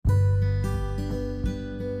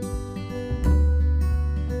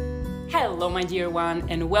Hello, my dear one,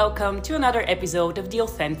 and welcome to another episode of the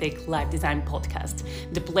Authentic Life Design Podcast,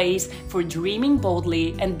 the place for dreaming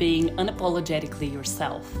boldly and being unapologetically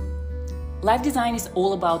yourself. Life design is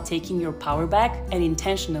all about taking your power back and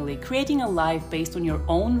intentionally creating a life based on your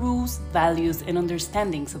own rules, values, and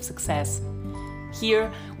understandings of success.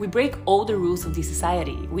 Here, we break all the rules of this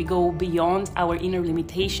society. We go beyond our inner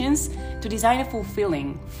limitations to design a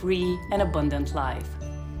fulfilling, free, and abundant life.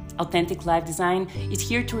 Authentic Life Design is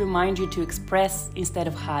here to remind you to express instead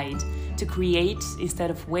of hide, to create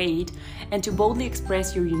instead of wait, and to boldly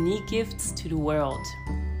express your unique gifts to the world.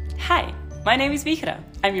 Hi, my name is Vihra.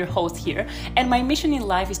 I'm your host here, and my mission in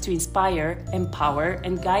life is to inspire, empower,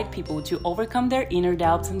 and guide people to overcome their inner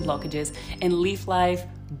doubts and blockages and live life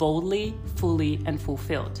boldly, fully, and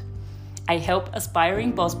fulfilled. I help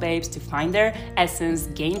aspiring boss babes to find their essence,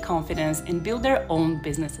 gain confidence, and build their own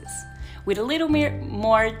businesses with a little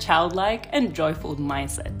more childlike and joyful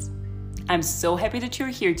mindset. I'm so happy that you're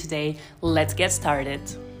here today. Let's get started.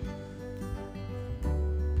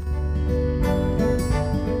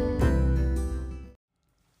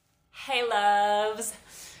 Hey loves!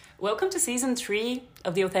 Welcome to season 3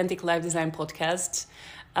 of the Authentic Life Design Podcast.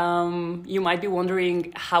 You might be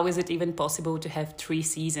wondering, how is it even possible to have 3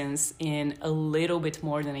 seasons in a little bit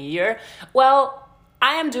more than a year? Well,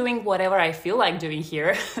 I am doing whatever I feel like doing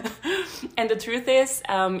here. And the truth is,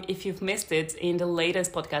 if you've missed it, in the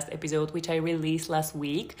latest podcast episode, which I released last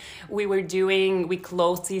week, we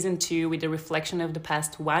closed season 2 with a reflection of the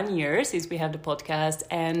past 1 year since we have the podcast.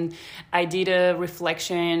 And I did a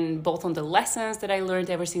reflection both on the lessons that I learned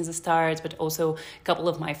ever since the start, but also a couple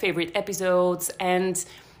of my favorite episodes. And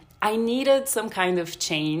I needed some kind of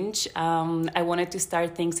change. I wanted to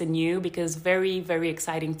start things anew because very, very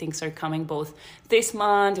exciting things are coming both this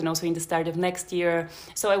month and also in the start of next year.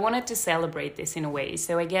 So I wanted to celebrate this in a way.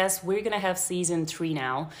 So I guess we're going to have season 3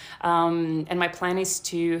 now. And my plan is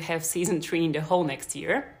to have season 3 in the whole next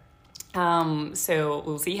year. So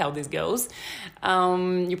we'll see how this goes.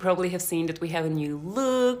 You probably have seen that we have a new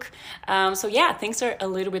look. So yeah, things are a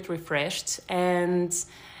little bit refreshed, and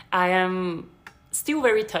I am still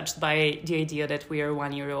very touched by the idea that we are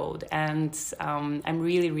 1 year old, and I'm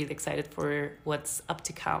really, really excited for what's up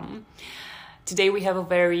to come. Today we have a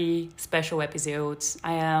very special episode.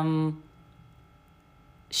 I am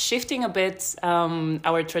shifting a bit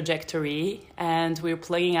our trajectory, and we're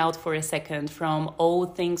playing out for a second from all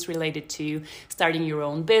things related to starting your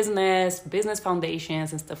own business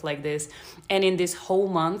foundations and stuff like this. And in this whole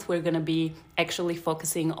month, we're going to be actually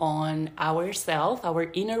focusing on ourselves, our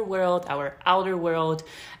inner world, our outer world.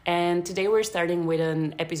 And today we're starting with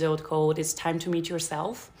an episode called It's Time to Meet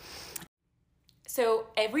Yourself. So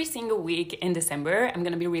every single week in December, I'm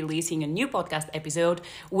going to be releasing a new podcast episode,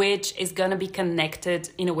 which is going to be connected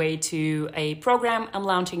in a way to a program I'm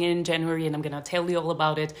launching in January, and I'm going to tell you all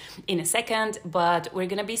about it in a second. But we're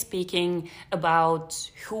going to be speaking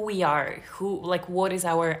about who we are, what is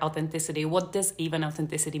our authenticity? What does even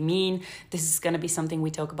authenticity mean? This is going to be something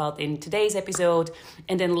we talk about in today's episode.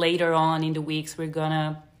 And then later on in the weeks, we're going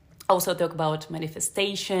to also talk about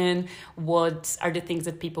manifestation, what are the things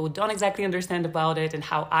that people don't exactly understand about it, and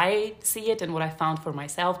how I see it and what I found for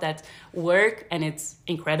myself that work, and it's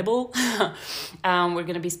incredible. We're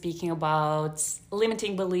going to be speaking about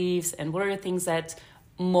limiting beliefs and what are the things that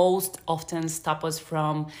most often stop us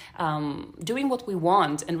from doing what we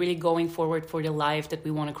want and really going forward for the life that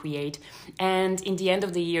we want to create. And in the end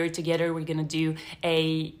of the year together, we're going to do a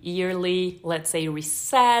yearly, let's say,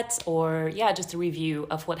 reset, or just a review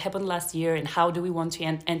of what happened last year and how do we want to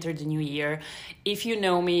enter the new year. If you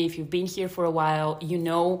know me, if you've been here for a while, you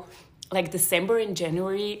know, like December and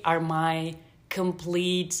January are my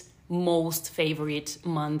complete most favorite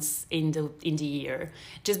months in the year,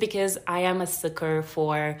 just because I am a sucker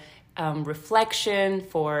for reflection,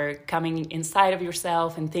 for coming inside of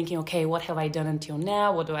yourself and thinking, okay, what have I done until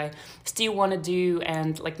now? What do I still want to do?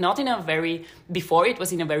 And before it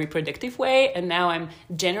was in a very productive way, and now I'm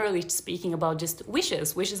generally speaking about just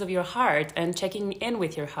wishes of your heart, and checking in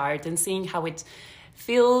with your heart and seeing how it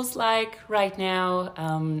feels like right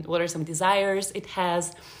now, what are some desires it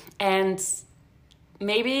has. And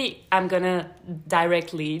maybe I'm going to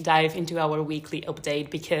directly dive into our weekly update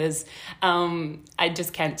because I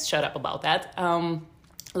just can't shut up about that.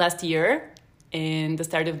 Last year, in the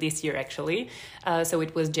start of this year actually, so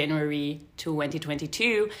it was January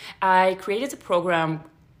 2022, I created a program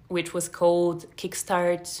which was called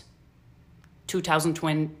Kickstart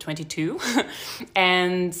 2022.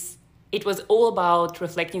 And it was all about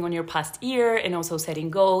reflecting on your past year and also setting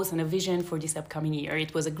goals and a vision for this upcoming year.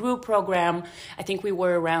 It was a group program. I think we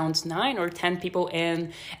were around 9 or 10 people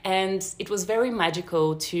in, and it was very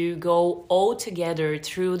magical to go all together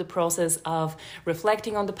through the process of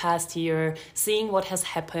reflecting on the past year, seeing what has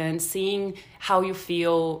happened, seeing how you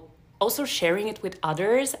feel, also sharing it with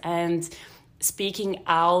others and speaking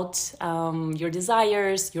out your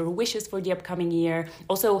desires, your wishes for the upcoming year,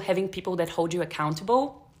 also having people that hold you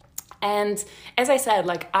accountable. And as I said,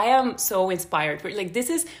 like, I am so inspired. Like, this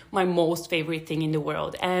is my most favorite thing in the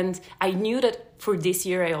world. And I knew that for this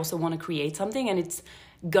year, I also want to create something, and it's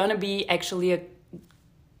gonna be actually a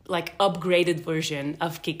upgraded version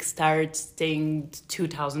of Kickstart thing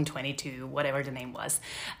 2022, whatever the name was.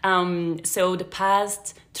 So the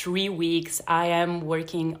past 3 weeks, I am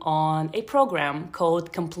working on a program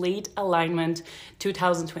called Complete Alignment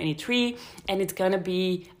 2023, and it's gonna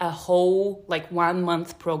be a whole 1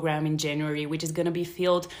 month program in January, which is gonna be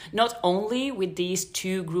filled not only with these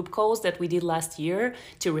 2 group calls that we did last year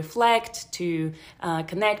to reflect, to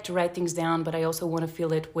connect, to write things down, but I also want to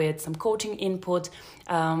fill it with some coaching input.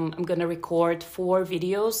 I'm gonna record 4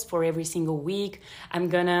 videos for every single week. I'm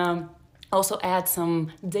gonna also add some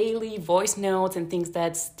daily voice notes and things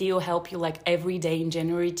that still help you every day in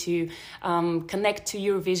January to connect to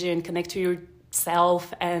your vision, connect to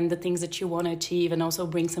yourself and the things that you want to achieve, and also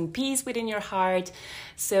bring some peace within your heart.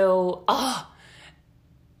 So,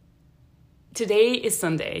 today is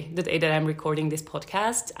Sunday, the day that I'm recording this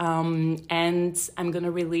podcast, and I'm going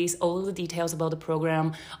to release all of the details about the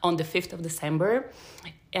program on the 5th of December.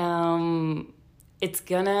 It's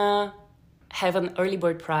going to have an early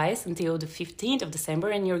bird price until the 15th of December,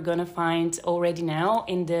 and you're going to find already now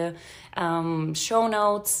in the show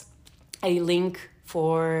notes a link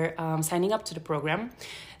for signing up to the program.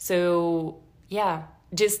 So, yeah,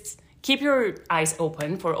 just keep your eyes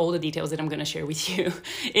open for all the details that I'm going to share with you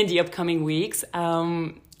in the upcoming weeks.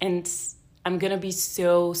 And I'm going to be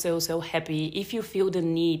so happy if you feel the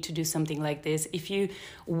need to do something like this. If you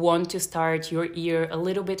want to start your year a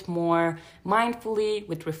little bit more mindfully,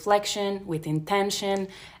 with reflection, with intention,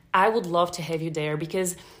 I would love to have you there,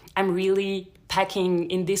 because I'm really packing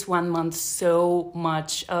in this 1 month so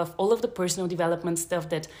much of all of the personal development stuff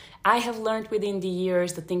that I have learned within the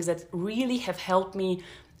years, the things that really have helped me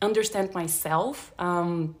understand myself.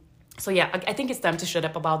 So yeah, I think it's time to shut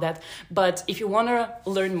up about that. But if you want to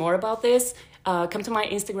learn more about this, come to my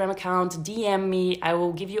Instagram account, DM me. I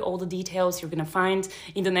will give you all the details. You're going to find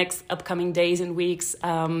in the next upcoming days and weeks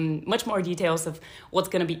much more details of what's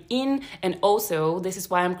going to be in. And also, this is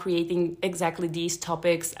why I'm creating exactly these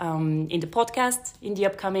topics in the podcast in the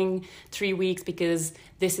upcoming 3 weeks, because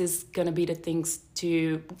this is going to be the things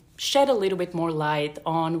to shed a little bit more light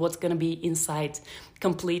on what's going to be inside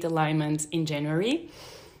Complete Alignment in January.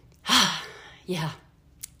 Yeah.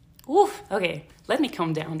 Oof. Okay, let me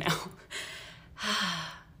calm down now.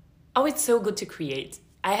 Oh, it's so good to create.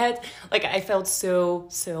 I felt so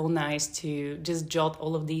nice to just jot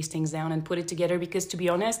all of these things down and put it together, because to be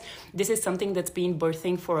honest, this is something that's been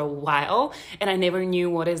birthing for a while, and I never knew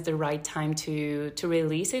what is the right time to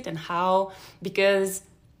release it and how, because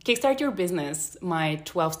Kickstart Your Business, my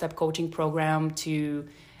 12-step coaching program to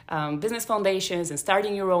business foundations and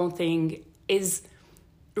starting your own thing, is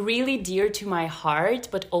really dear to my heart,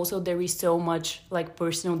 but also there is so much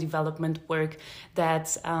personal development work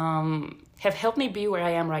that have helped me be where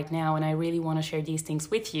I am right now, and I really want to share these things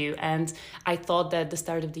with you. And I thought that the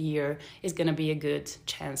start of the year is going to be a good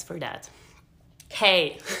chance for that.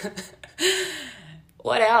 Hey,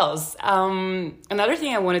 what else? Another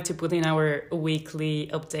thing I wanted to put in our weekly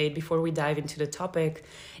update before we dive into the topic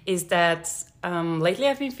is that lately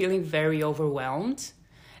I've been feeling very overwhelmed.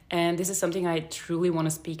 And this is something I truly want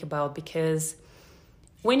to speak about, because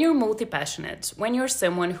when you're multi-passionate, when you're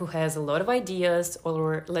someone who has a lot of ideas,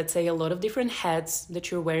 or let's say a lot of different hats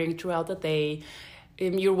that you're wearing throughout the day,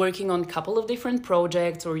 you're working on a couple of different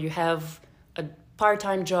projects, or you have a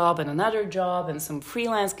part-time job and another job and some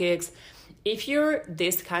freelance gigs, if you're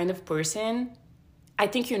this kind of person, I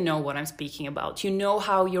think you know what I'm speaking about. You know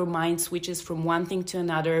how your mind switches from one thing to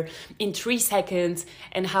another in 3 seconds,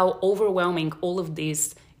 and how overwhelming all of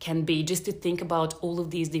this can be, just to think about all of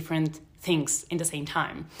these different things in the same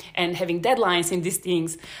time, and having deadlines in these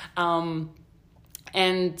things.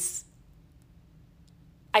 And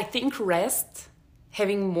I think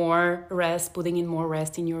having more rest, putting in more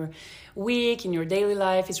rest in your week, in your daily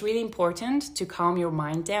life, is really important to calm your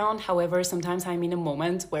mind down. However, sometimes I'm in a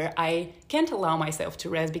moment where I can't allow myself to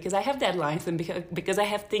rest because I have deadlines and because I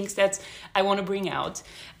have things that I want to bring out.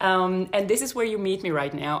 And this is where you meet me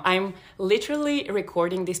right now. I'm literally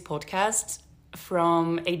recording this podcast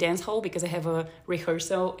from a dance hall because I have a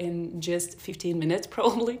rehearsal in just 15 minutes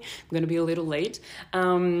probably. I'm going to be a little late.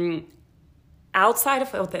 Outside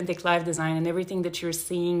of Authentic Life Design and everything that you're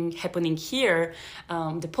seeing happening here,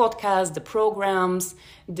 the podcast, the programs,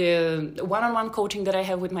 the one-on-one coaching that I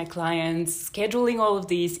have with my clients, scheduling all of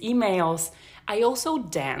these emails, I also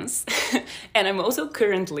dance. And I'm also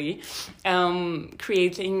currently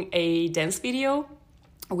creating a dance video,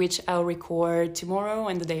 which I'll record tomorrow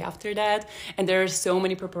and the day after that. And there are so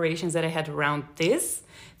many preparations that I had around this,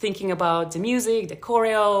 thinking about the music, the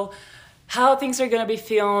choreo, how things are going to be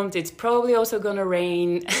filmed. It's probably also going to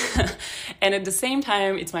rain. And at the same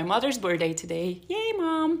time, it's my mother's birthday today. Yay,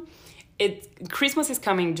 Mom. Christmas is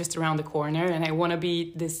coming just around the corner, and I want to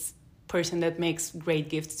be this person that makes great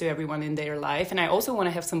gifts to everyone in their life. And I also want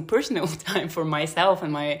to have some personal time for myself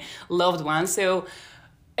and my loved ones. So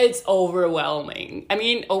it's overwhelming. I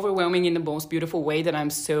mean, overwhelming in the most beautiful way that I'm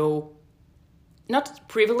so not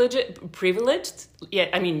privileged. Yeah,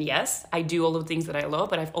 I mean, yes, I do all the things that I love,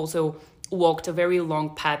 but I've also walked a very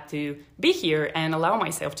long path to be here and allow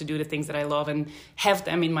myself to do the things that I love and have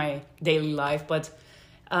them in my daily life. But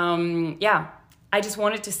I just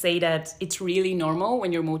wanted to say that it's really normal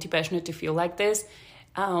when you're multi-passionate to feel like this.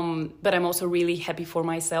 But I'm also really happy for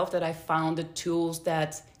myself that I found the tools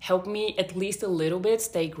that help me at least a little bit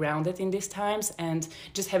stay grounded in these times and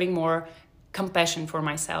just having more compassion for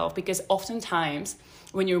myself. Because oftentimes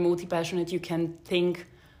when you're multi-passionate, you can think,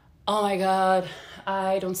 oh my God,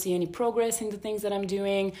 I don't see any progress in the things that I'm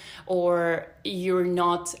doing, or you're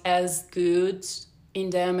not as good in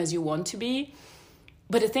them as you want to be.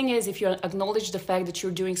 But the thing is, if you acknowledge the fact that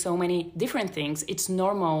you're doing so many different things, it's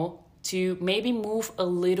normal to maybe move a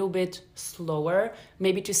little bit slower,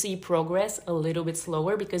 maybe to see progress a little bit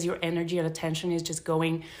slower, because your energy and attention is just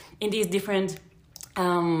going in these different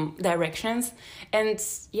directions. And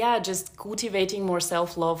just cultivating more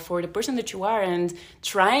self-love for the person that you are and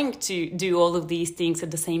trying to do all of these things at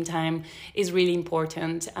the same time is really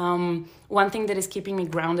important. One thing that is keeping me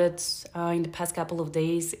grounded in the past couple of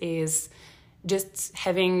days is just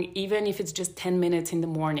having, even if it's just 10 minutes in the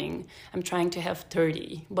morning, I'm trying to have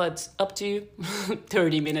 30, but up to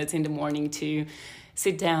 30 minutes in the morning to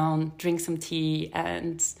sit down, drink some tea,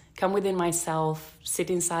 and come within myself,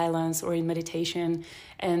 sit in silence or in meditation,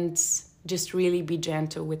 and just really be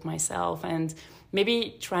gentle with myself. And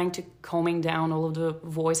maybe trying to calming down all of the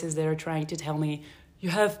voices that are trying to tell me, you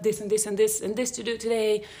have this and this and this and this to do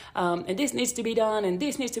today, and this needs to be done, and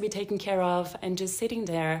this needs to be taken care of, and just sitting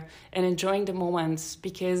there and enjoying the moments,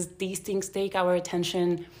 because these things take our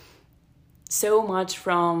attention so much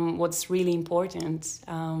from what's really important,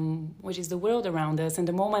 which is the world around us and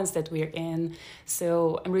the moments that we're in.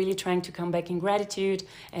 So I'm really trying to come back in gratitude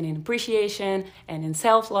and in appreciation and in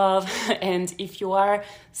self-love. And if you are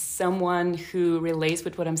someone who relates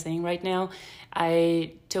with what I'm saying right now,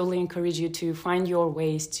 I totally encourage you to find your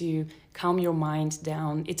ways to calm your mind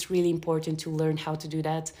down. It's really important to learn how to do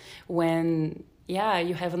that when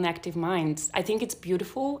you have an active mind. I think it's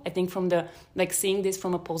beautiful. I think from the, seeing this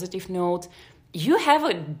from a positive note, you have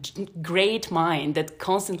a great mind that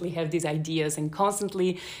constantly have these ideas and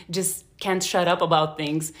constantly just can't shut up about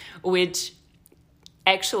things, which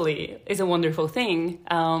actually is a wonderful thing.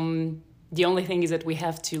 The only thing is that we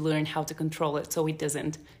have to learn how to control it so it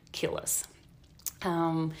doesn't kill us.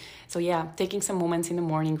 Taking some moments in the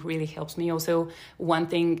morning really helps me. Also, one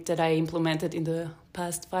thing that I implemented in the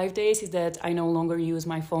past 5 days is that I no longer use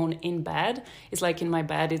my phone in bed. It's like in my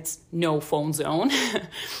bed, it's no phone zone.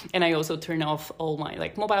 And I also turn off all my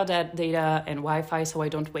mobile data and Wi-Fi so I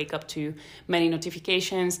don't wake up to many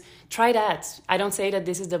notifications. Try that. I don't say that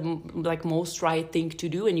this is the most right thing to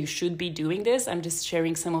do and you should be doing this. I'm just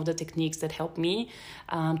sharing some of the techniques that help me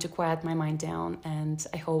to quiet my mind down, and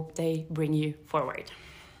I hope they bring you forward.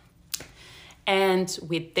 And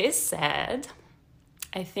with this said,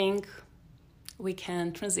 I think we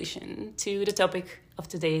can transition to the topic of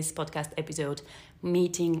today's podcast episode,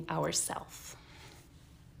 meeting ourselves.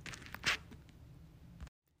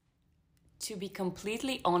 To be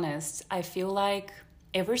completely honest, I feel like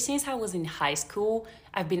ever since I was in high school,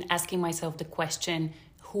 I've been asking myself the question,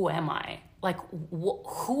 who am I?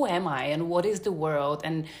 Who am I, and what is the world,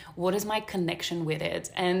 and what is my connection with it?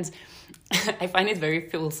 And I find it very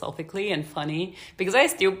philosophically and funny because I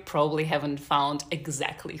still probably haven't found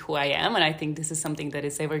exactly who I am, and I think this is something that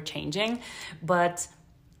is ever changing. But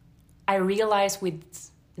I realize with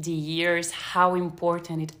the years how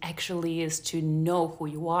important it actually is to know who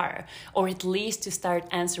you are, or at least to start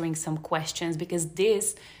answering some questions, because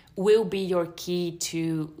this will be your key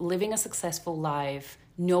to living a successful life,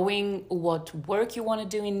 knowing what work you want to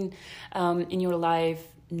do in your life,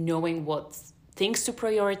 knowing what things to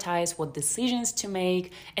prioritize, what decisions to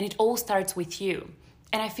make, and it all starts with you.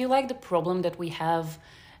 And I feel like the problem that we have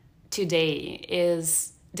today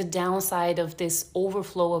is the downside of this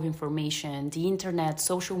overflow of information, the internet,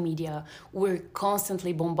 social media. We're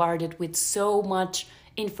constantly bombarded with so much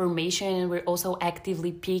information, and we're also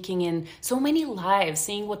actively peeking in so many lives,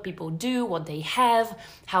 seeing what people do, what they have,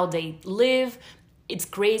 how they live. It's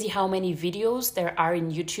crazy how many videos there are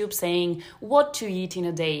in YouTube saying what to eat in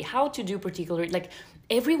a day, how to do particular, like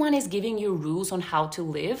everyone is giving you rules on how to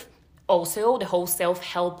live. Also, the whole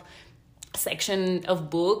self-help section of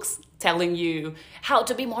books telling you how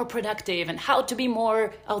to be more productive and how to be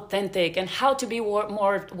more authentic and how to be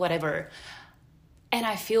more whatever. And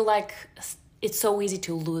I feel like it's so easy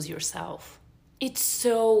to lose yourself. It's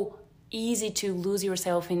so easy to lose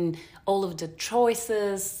yourself in all of the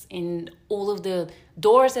choices, in all of the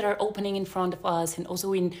doors that are opening in front of us, and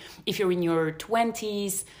also in if you're in your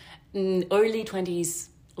 20s, early 20s,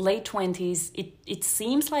 late 20s, it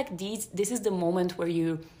seems like this is the moment where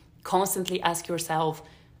you constantly ask yourself,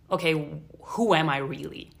 okay, who am I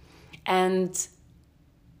really? And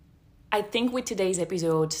I think with today's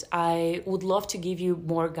episode, I would love to give you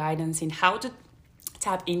more guidance in how to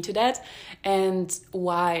tap into that and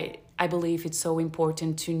why I believe it's so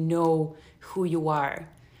important to know who you are.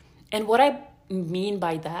 And what I mean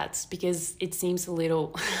by that, because it seems a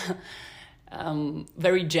little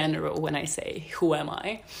very general when I say, who am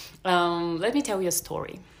I? Let me tell you a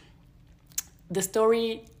story. The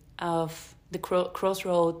story of the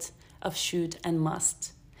crossroad of should and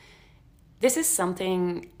must. This is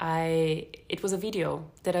something it was a video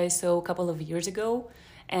that I saw a couple of years ago,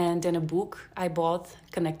 and then a book I bought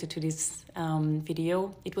connected to this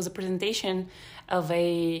video. It was a presentation of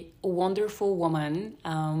a wonderful woman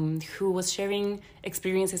who was sharing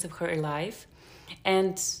experiences of her life.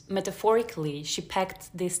 And metaphorically, she packed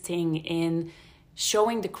this thing in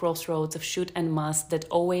showing the crossroads of should and must that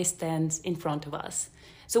always stands in front of us.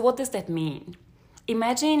 So what does that mean?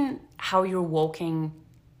 Imagine how you're walking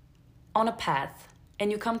on a path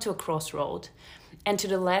and you come to a crossroad, and to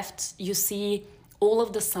the left you see all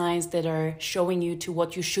of the signs that are showing you to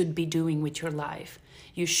what you should be doing with your life.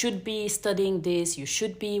 You should be studying this, you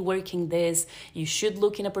should be working this, you should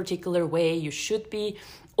look in a particular way, you should be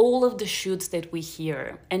all of the shoulds that we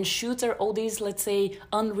hear. And shoulds are all these, let's say,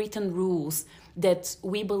 unwritten rules that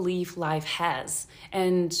we believe life has.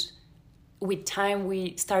 And with time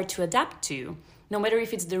we start to adapt to, no matter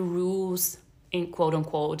if it's the rules in quote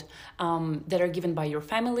unquote that are given by your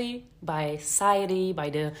family, by society,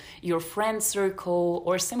 by your friend circle,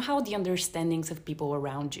 or somehow the understandings of people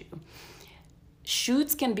around you.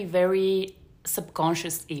 Shoulds can be very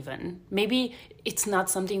subconscious even. Maybe it's not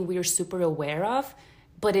something we're super aware of,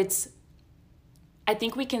 but I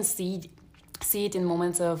think we can see it in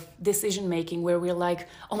moments of decision making where we're like,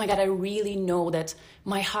 oh my God, I really know that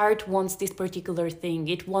my heart wants this particular thing.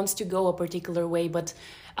 It wants to go a particular way, but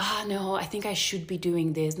no, I think I should be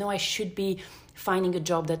doing this. No, I should be finding a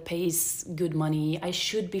job that pays good money. I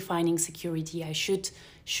should be finding security. I should.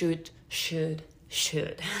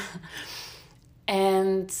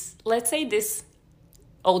 And let's say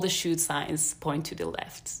all the should signs point to the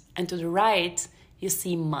left, and to the right, you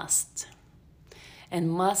see must. And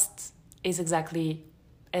must is exactly,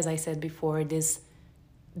 as I said before,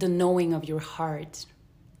 the knowing of your heart,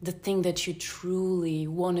 the thing that you truly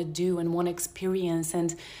want to do and want to experience.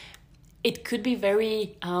 And it could be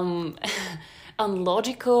very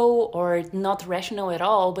unlogical or not rational at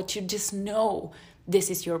all, but you just know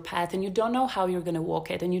this is your path, and you don't know how you're going to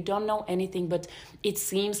walk it, and you don't know anything, but it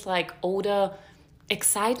seems like all the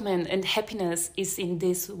excitement and happiness is in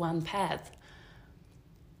this one path.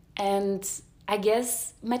 And I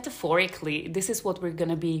guess metaphorically, this is what we're going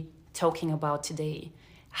to be talking about today.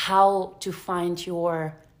 How to find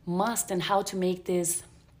your must and how to make this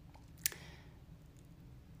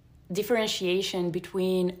differentiation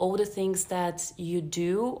between all the things that you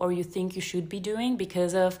do or you think you should be doing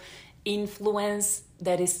because of influence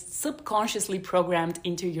that is subconsciously programmed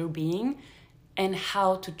into your being, and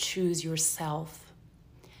how to choose yourself.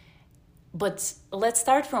 But let's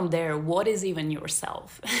start from there. What is even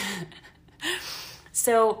yourself?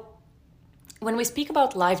 So when we speak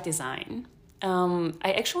about life design,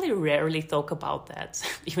 I actually rarely talk about that,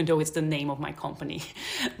 even though it's the name of my company.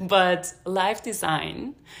 But life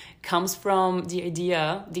design comes from the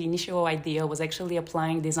initial idea was actually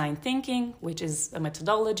applying design thinking, which is a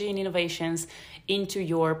methodology in innovations, into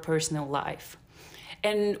your personal life.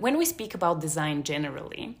 And when we speak about design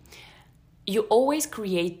generally, you always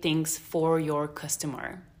create things for your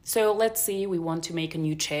customer. So let's say we want to make a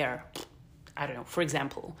new chair. I don't know, for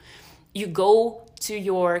example. you go to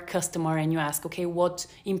your customer and you ask, okay, what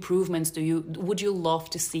improvements would you love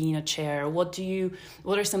to see in a chair? What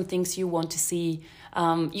are some things you want to see?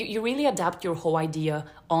 You really adapt your whole idea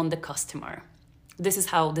on the customer. This is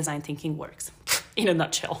how design thinking works in a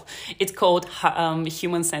nutshell. It's called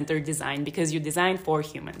human-centered design because you design for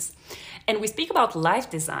humans. And we speak about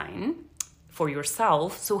life design for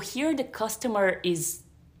yourself. So here the customer is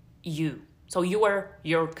you. So you are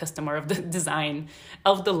your customer of the design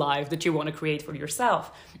of the life that you want to create for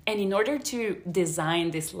yourself. And in order to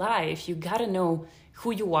design this life, you got to know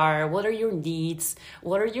who you are, what are your needs,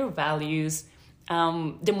 what are your values.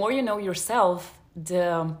 The more you know yourself,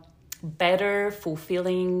 the better,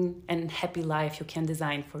 fulfilling, and happy life you can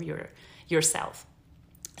design for yourself.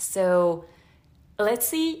 So let's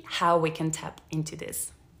see how we can tap into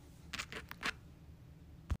this.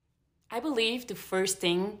 I believe the first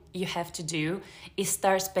thing you have to do is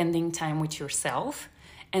start spending time with yourself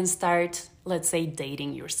and start, let's say,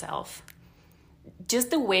 dating yourself. Just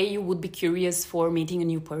the way you would be curious for meeting a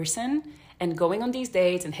new person and going on these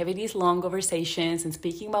dates and having these long conversations and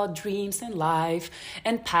speaking about dreams and life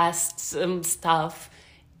and past stuff,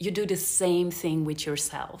 you do the same thing with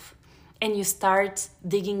yourself. And you start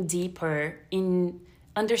digging deeper in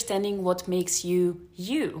understanding what makes you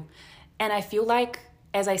you. And I feel like,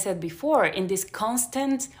 as I said before, in this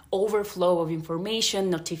constant overflow of information,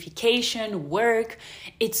 notification, work,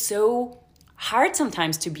 it's so hard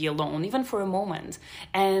sometimes to be alone, even for a moment.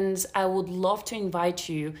 And I would love to invite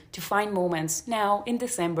you to find moments now in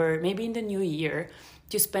December, maybe in the new year,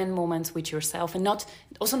 to spend moments with yourself and not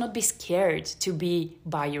be scared to be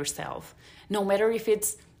by yourself. No matter if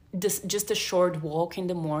it's just a short walk in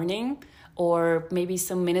the morning or maybe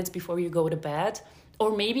some minutes before you go to bed,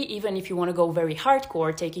 or maybe even if you want to go very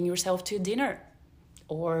hardcore, taking yourself to dinner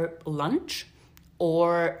or lunch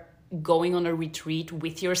or going on a retreat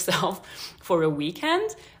with yourself for a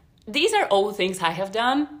weekend. These are all things I have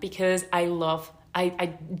done because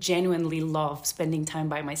I genuinely love spending time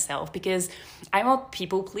by myself because I'm a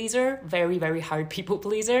people pleaser, very, very hard people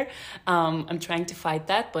pleaser. I'm trying to fight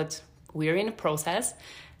that, but we're in a process.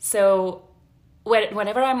 So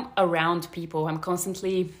whenever I'm around people, I'm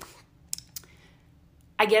constantly,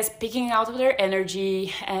 I guess, picking out of their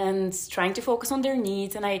energy and trying to focus on their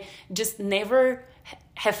needs. And I just never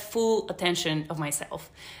have full attention of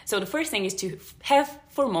myself. So the first thing is to have,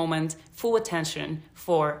 for a moment, full attention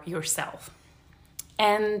for yourself.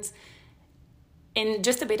 And in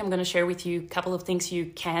just a bit, I'm going to share with you a couple of things you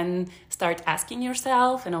can start asking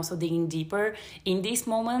yourself and also digging deeper in these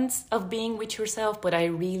moments of being with yourself. But I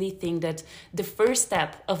really think that the first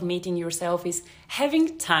step of meeting yourself is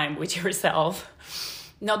having time with yourself.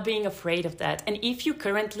 Not being afraid of that. And if you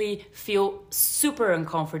currently feel super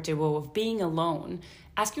uncomfortable of being alone,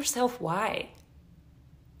 ask yourself why.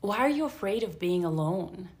 Why are you afraid of being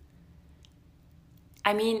alone?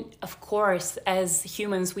 I mean, of course, as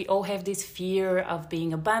humans, we all have this fear of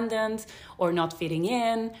being abandoned or not fitting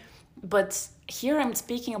in. But here I'm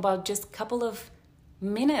speaking about just a couple of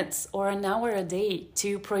minutes or an hour a day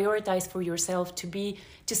to prioritize for yourself, to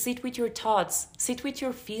sit with your thoughts, sit with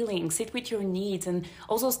your feelings, sit with your needs, and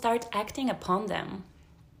also start acting upon them.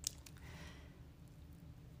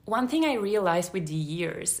 One thing I realized with the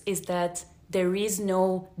years is that there is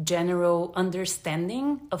no general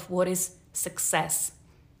understanding of what is success.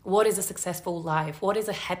 What is a successful life? What is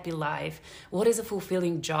a happy life? What is a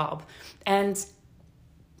fulfilling job? And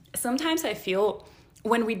sometimes I feel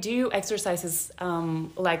when we do exercises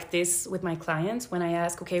like this with my clients, when I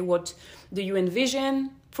ask, okay, what do you envision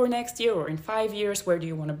for next year or in 5 years? Where do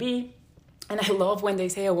you want to be? And I love when they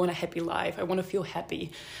say, I want a happy life. I want to feel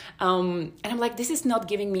happy. And I'm like, this is not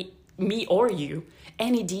giving me or you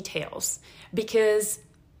any details because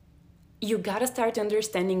you got to start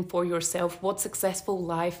understanding for yourself what successful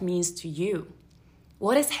life means to you.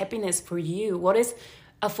 What is happiness for you? What is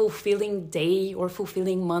a fulfilling day or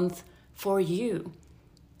fulfilling month for you?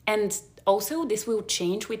 And also, this will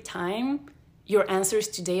change with time. Your answers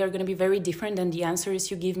today are going to be very different than the answers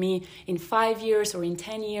you give me in 5 years or in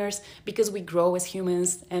 10 years because we grow as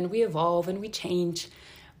humans and we evolve and we change.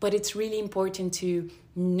 But it's really important to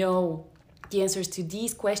know the answers to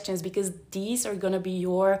these questions because these are going to be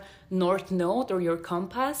your north node or your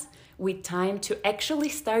compass with time to actually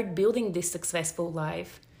start building this successful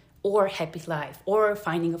life or happy life or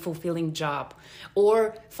finding a fulfilling job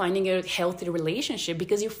or finding a healthy relationship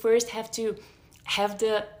because you first have to have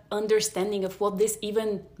the understanding of what this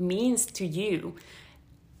even means to you.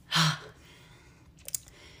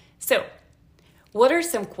 So, what are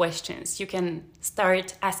some questions you can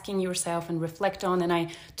start asking yourself and reflect on? And I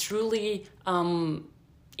truly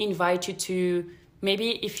invite you to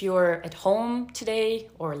Maybe if you're at home today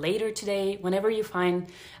or later today, whenever you find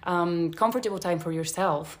comfortable time for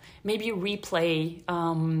yourself, maybe replay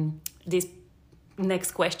these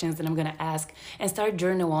next questions that I'm going to ask and start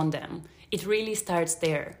journal on them. It really starts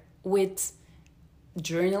there with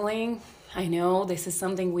journaling. I know this is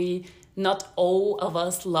something not all of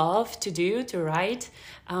us love to do, to write.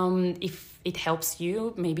 If it helps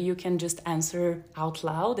you, maybe you can just answer out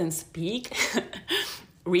loud and speak.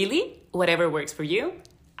 Really, whatever works for you.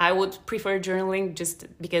 I would prefer journaling just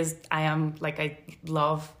because I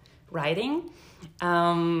love writing.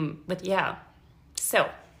 But yeah, so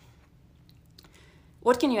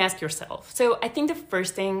what can you ask yourself? So I think the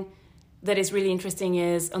first thing that is really interesting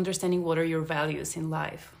is understanding what are your values in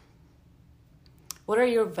life. What are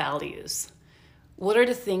your values? What are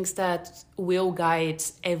the things that will guide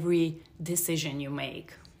every decision you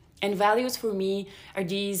make? And values for me are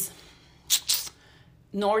these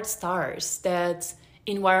North Stars that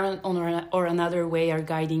in one or another way are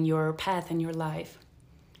guiding your path in your life.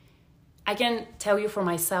 I can tell you for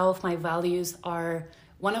myself, my values are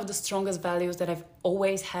one of the strongest values that I've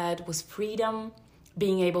always had was freedom,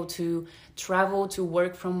 being able to travel, to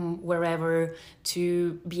work from wherever,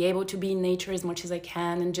 to be able to be in nature as much as I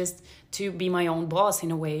can, and just to be my own boss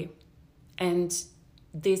in a way. And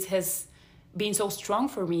this has been so strong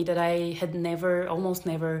for me that I had almost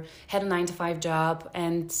never had a 9-to-5 job,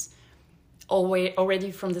 and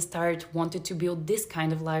already from the start wanted to build this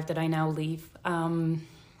kind of life that I now live,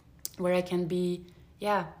 where I can be,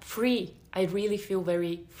 free. I really feel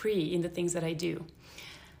very free in the things that I do.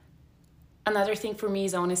 Another thing for me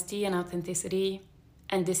is honesty and authenticity.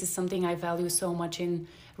 And this is something I value so much in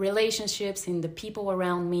relationships, in the people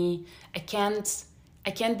around me. I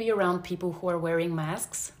can't be around people who are wearing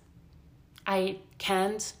masks. I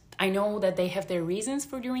can't. I know that they have their reasons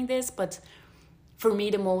for doing this, but for me,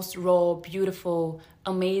 the most raw, beautiful,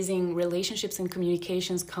 amazing relationships and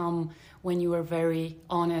communications come when you are very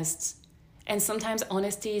honest. And sometimes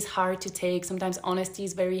honesty is hard to take. Sometimes honesty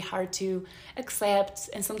is very hard to accept.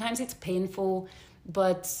 And sometimes it's painful.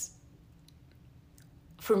 But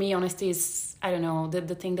for me, honesty is,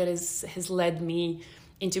 the thing that has led me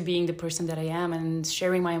into being the person that I am and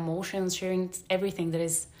sharing my emotions, sharing everything that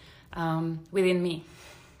is within me.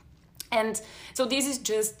 And so this is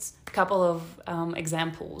just a couple of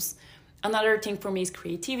examples. Another thing for me is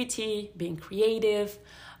creativity, being creative.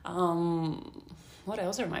 What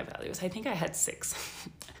else are my values? I think I had 6.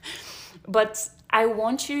 But I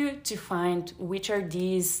want you to find which are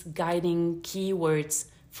these guiding keywords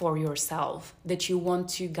for yourself that you want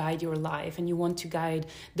to guide your life and you want to guide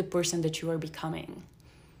the person that you are becoming.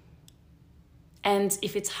 And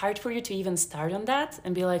if it's hard for you to even start on that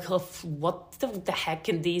and be like, oh, what the heck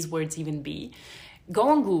can these words even be? Go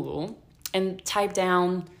on Google and type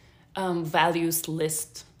down values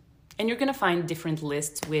list. And you're going to find different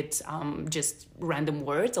lists with just random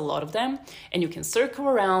words, a lot of them. And you can circle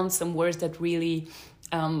around some words that really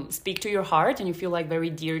speak to your heart and you feel like very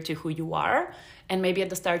dear to who you are. And maybe at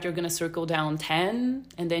the start, you're going to circle down 10.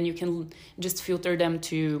 And then you can just filter them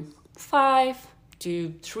to 5,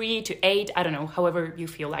 to 3, to 8. I don't know, however you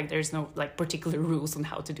feel like. There's no particular rules on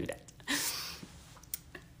how to do that.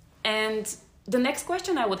 And the next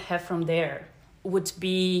question I would have from there would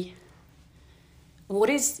be, what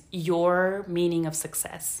is your meaning of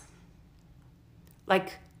success?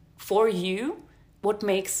 For you, what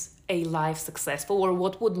makes a life successful, or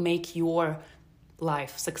what would make your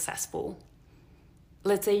life successful?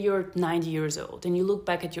 Let's say you're 90 years old and you look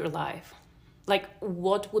back at your life.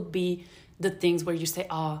 What would be the things where you say,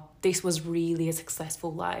 this was really a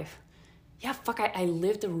successful life? Yeah, I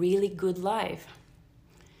lived a really good life.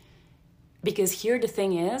 Because here the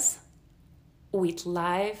thing is, with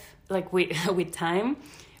life, with time,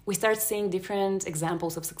 we start seeing different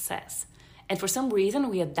examples of success. And for some reason,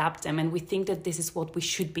 we adapt them and we think that this is what we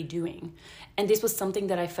should be doing. And this was something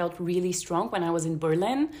that I felt really strong when I was in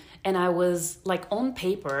Berlin. And I was on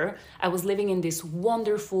paper, I was living in this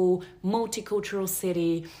wonderful multicultural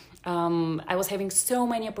city. I was having so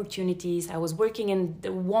many opportunities. I was working in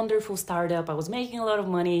a wonderful startup. I was making a lot of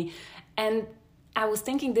money. And I was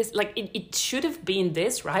thinking this, it should have been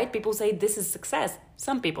this, right? People say this is success.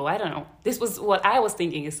 Some people, I don't know. This was what I was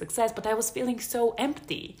thinking is success, but I was feeling so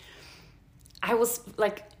empty. I was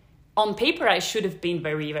on paper, I should have been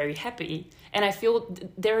very, very happy. And I feel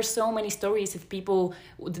there are so many stories of people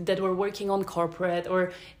that were working on corporate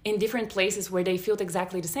or in different places where they felt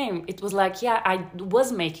exactly the same. It was I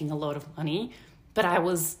was making a lot of money, but I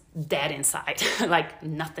was dead inside,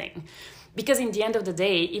 nothing. Because in the end of the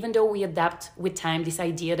day, even though we adapt with time this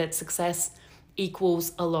idea that success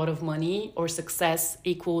equals a lot of money, or success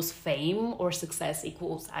equals fame, or success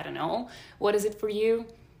equals, I don't know, what is it for you?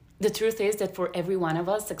 The truth is that for every one of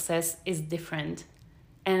us, success is different.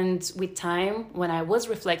 And with time, when I was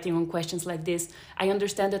reflecting on questions like this, I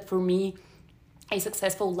understand that for me, a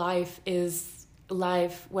successful life is a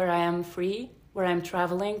life where I am free, where I'm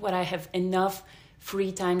traveling, where I have enough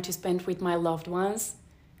free time to spend with my loved ones.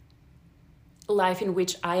 Life in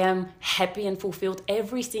which I am happy and fulfilled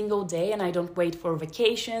every single day, and I don't wait for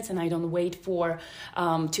vacations, and I don't wait for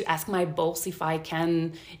to ask my boss if I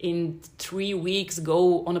can in 3 weeks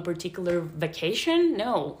go on a particular vacation.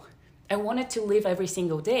 No, I wanted to live every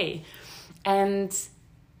single day. And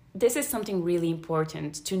this is something really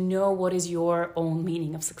important, to know what is your own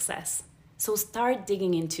meaning of success. So start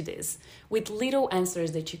digging into this with little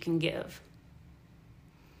answers that you can give.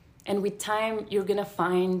 And with time, you're gonna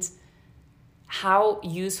find how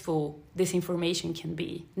useful this information can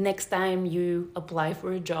be. Next time you apply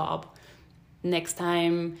for a job, next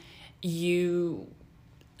time you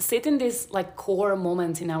sit in this like core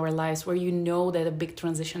moment in our lives where you know that a big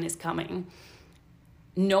transition is coming.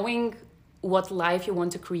 Knowing what life you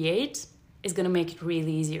want to create is going to make it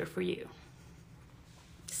really easier for you.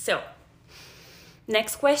 So,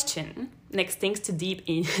 next question, next things to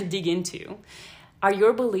dig into. Are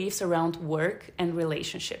your beliefs around work and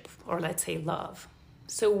relationship, or let's say love?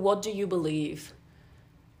 So what do you believe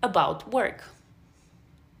about work?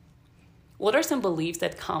 What are some beliefs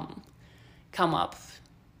that come up?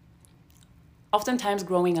 Oftentimes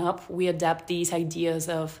growing up, we adapt these ideas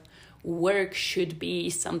of work should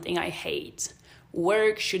be something I hate.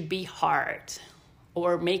 Work should be hard.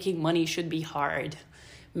 Or making money should be hard.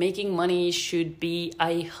 Making money should be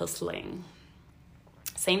a hustling.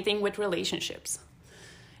 Same thing with relationships.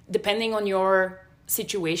 Depending on your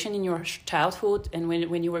situation in your childhood and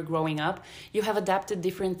when you were growing up, you have adapted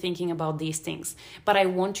different thinking about these things. But I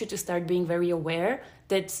want you to start being very aware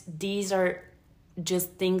that these are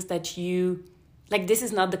just things that you, like, this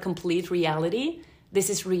is not the complete reality. This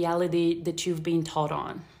is reality that you've been taught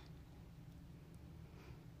on.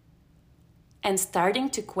 And starting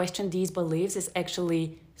to question these beliefs is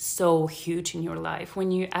actually so huge in your life.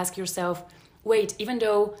 When you ask yourself, wait, even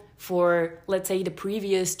though for, let's say, the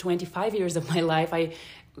previous 25 years of my life, I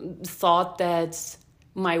thought that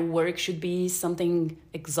my work should be something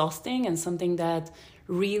exhausting and something that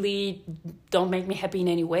really don't make me happy in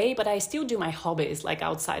any way, but I still do my hobbies, like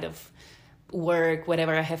outside of work,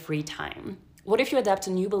 whenever I have free time. What if you adapt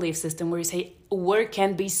a new belief system where you say, work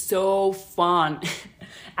can be so fun.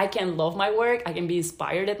 I can love my work. I can be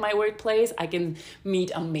inspired at my workplace. I can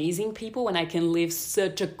meet amazing people, and I can live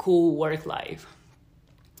such a cool work life.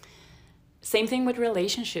 Same thing with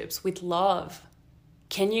relationships, with love.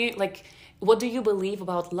 Can you, what do you believe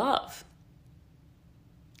about love?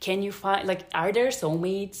 Can you find, are there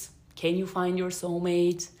soulmates? Can you find your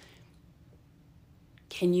soulmate?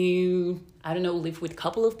 Can you, live with a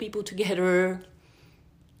couple of people together?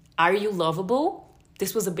 Are you lovable?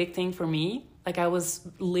 This was a big thing for me. I was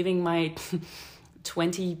living my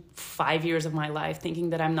 25 years of my life thinking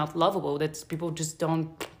that I'm not lovable, that people just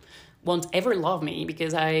won't ever love me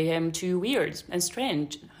because I am too weird and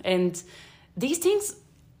strange. And these things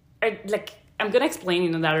are I'm going to explain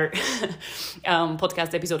in another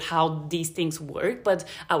podcast episode how these things work, but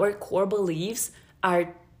our core beliefs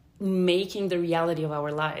are making the reality of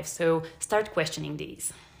our lives. So start questioning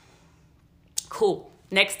these. Cool.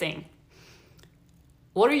 Next thing.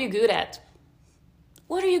 What are you good at?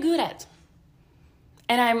 What are you good at?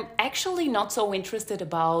 And I'm actually not so interested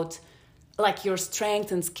about your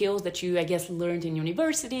strengths and skills that you, I guess, learned in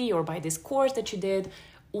university or by this course that you did.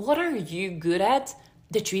 What are you good at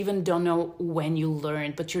that you even don't know when you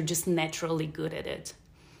learned, but you're just naturally good at it?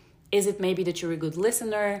 Is it maybe that you're a good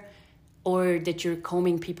listener, or that you're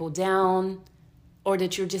calming people down, or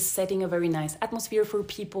that you're just setting a very nice atmosphere for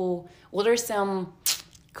people? What are some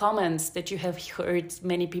comments that you have heard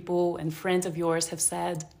many people and friends of yours have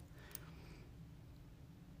said?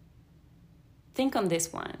 Think on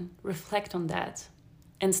this one, reflect on that,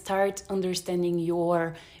 and start understanding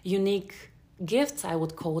your unique gifts, I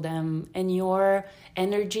would call them, and your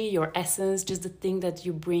energy, your essence, just the thing that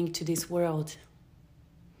you bring to this world.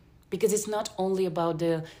 Because it's not only about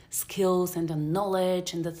the skills and the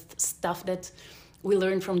knowledge and the stuff that we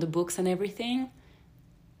learn from the books and everything.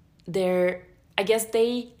 I guess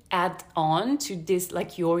they add on to this,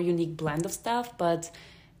 your unique blend of stuff, but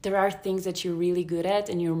there are things that you're really good at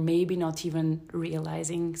and you're maybe not even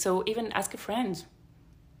realizing. So even ask a friend.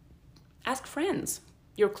 Ask friends,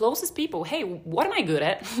 your closest people. Hey, what am I good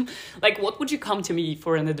at? What would you come to me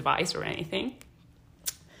for an advice or anything?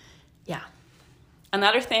 Yeah.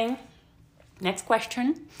 Another thing Next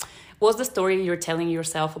question. What's the story you're telling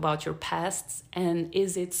yourself about your past, and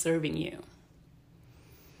is it serving you?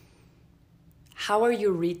 How are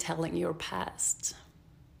you retelling your past?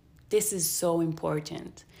 This is so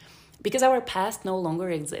important because our past no longer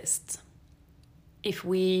exists. If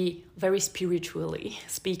we very spiritually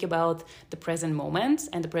speak about the present moment,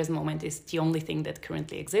 and the present moment is the only thing that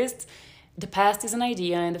currently exists, the past is an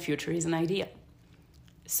idea and the future is an idea.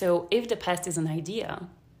 So if the past is an idea,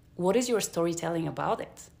 what is your storytelling about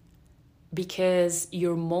it? Because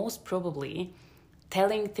you're most probably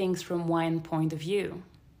telling things from one point of view,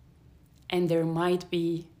 and there might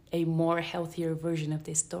be a more healthier version of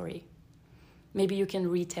this story. Maybe you can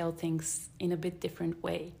retell things in a bit different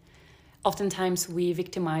way. Oftentimes we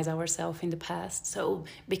victimize ourselves in the past. So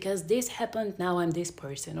because this happened, now I'm this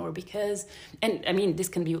person, or because, and I mean, this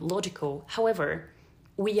can be logical. However,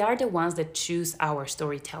 we are the ones that choose our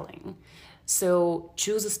storytelling. So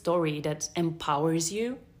choose a story that empowers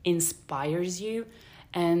you, inspires you,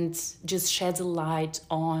 and just sheds a light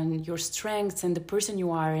on your strengths and the person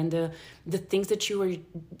you are and the things that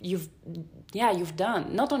you've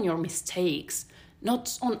done. Not on your mistakes,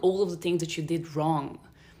 not on all of the things that you did wrong,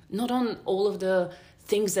 not on all of the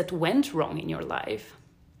things that went wrong in your life.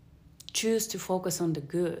 Choose to focus on the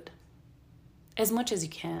good as much as you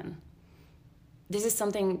can. This is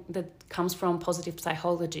something that comes from positive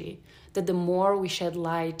psychology, that the more we shed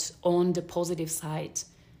light on the positive side,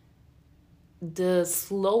 the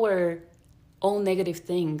slower all negative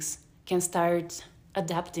things can start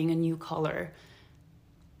adapting a new color,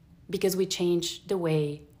 because we change the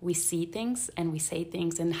way we see things and we say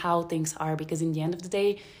things and how things are, because in the end of the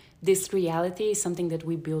day, this reality is something that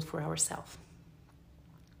we build for ourselves.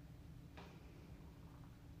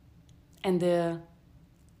 And the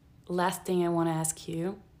last thing I want to ask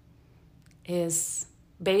you is,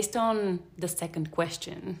 based on the second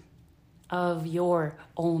question of your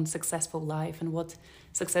own successful life and what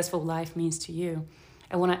successful life means to you,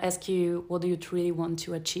 I want to ask you, what do you truly want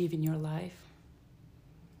to achieve in your life?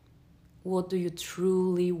 What do you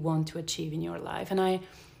truly want to achieve in your life? And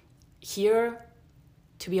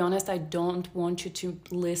to be honest, I don't want you to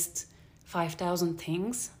list 5,000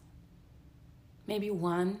 things. Maybe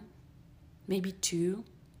one, maybe two,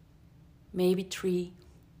 maybe three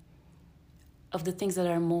of the things that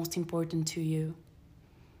are most important to you.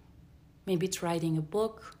 Maybe it's writing a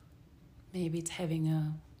book. Maybe it's having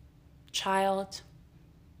a child.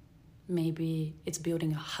 Maybe it's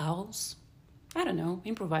building a house. I don't know,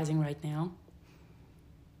 improvising right now.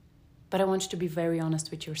 But I want you to be very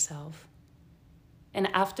honest with yourself. And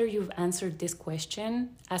after you've answered this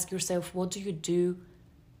question, ask yourself, what do you do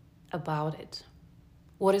about it?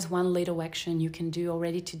 What is one little action you can do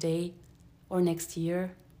already today or next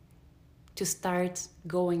year to start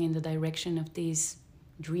going in the direction of this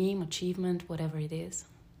dream, achievement, whatever it is?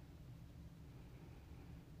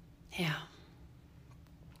 Yeah.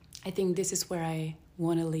 I think this is where I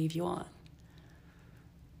want to leave you on.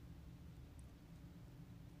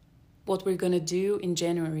 What we're going to do in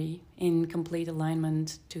January in Complete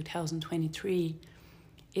Alignment 2023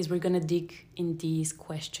 is we're going to dig in these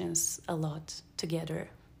questions a lot together.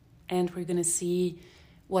 And we're going to see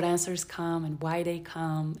what answers come and why they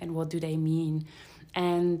come and what do they mean.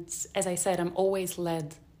 And as I said, I'm always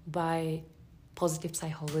led by positive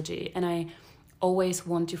psychology. And I always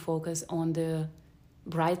want to focus on the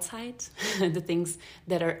bright side, the things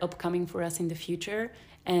that are upcoming for us in the future,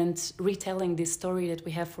 and retelling this story that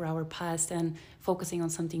we have for our past and focusing on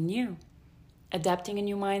something new, adapting a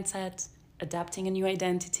new mindset, adapting a new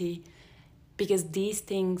identity, because these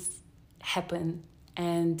things happen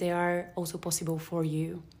and they are also possible for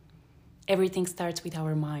you. Everything starts with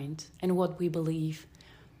our mind and what we believe.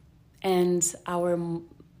 And our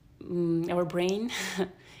brain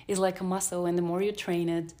is like a muscle, and the more you train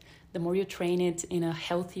it in a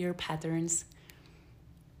healthier patterns,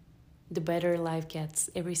 the better life gets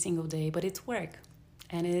every single day. But it's work,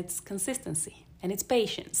 and it's consistency, and it's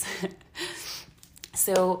patience.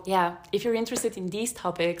 So yeah, if you're interested in these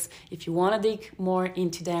topics, if you want to dig more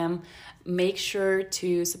into them, make sure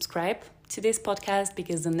to subscribe to this podcast,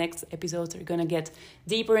 because the next episodes are going to get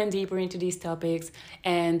deeper and deeper into these topics.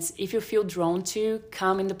 And if you feel drawn to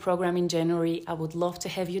come in the program in January, I would love to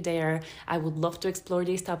have you there. I would love to explore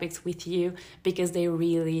these topics with you, because they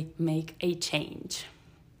really make a change.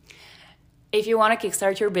 If you want to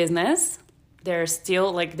kickstart your business, there's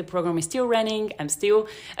still, the program is still running. I'm still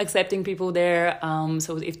accepting people there.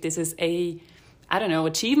 So if this is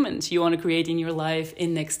achievement you want to create in your life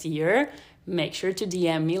in next year, make sure to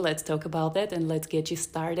DM me. Let's talk about that and let's get you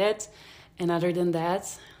started. And other than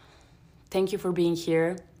that, thank you for being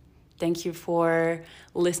here. Thank you for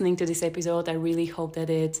listening to this episode. I really hope that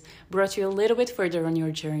it brought you a little bit further on your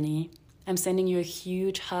journey. I'm sending you a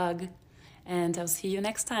huge hug, and I'll see you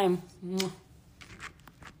next time.